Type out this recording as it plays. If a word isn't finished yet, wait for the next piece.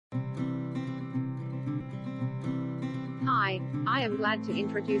Hi, I am glad to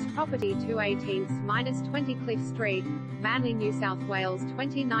introduce property 218-20 Cliff Street, Manly, New South Wales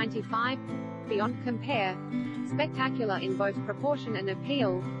 2095. Beyond compare. Spectacular in both proportion and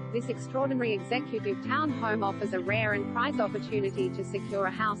appeal, this extraordinary executive townhome offers a rare and prized opportunity to secure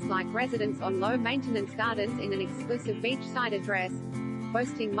a house-like residence on low-maintenance gardens in an exclusive beachside address.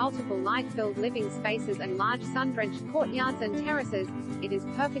 Boasting multiple light-filled living spaces and large sun-drenched courtyards and terraces, it is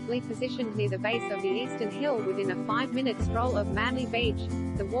perfectly positioned near the base of the Eastern Hill within a 5-minute stroll of Manly Beach,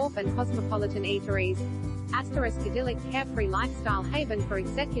 the wharf and cosmopolitan eateries. * idyllic carefree lifestyle haven for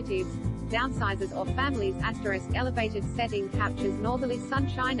executives, downsizers or families. * elevated setting captures northerly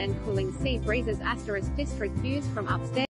sunshine and cooling sea breezes. * district views from upstairs.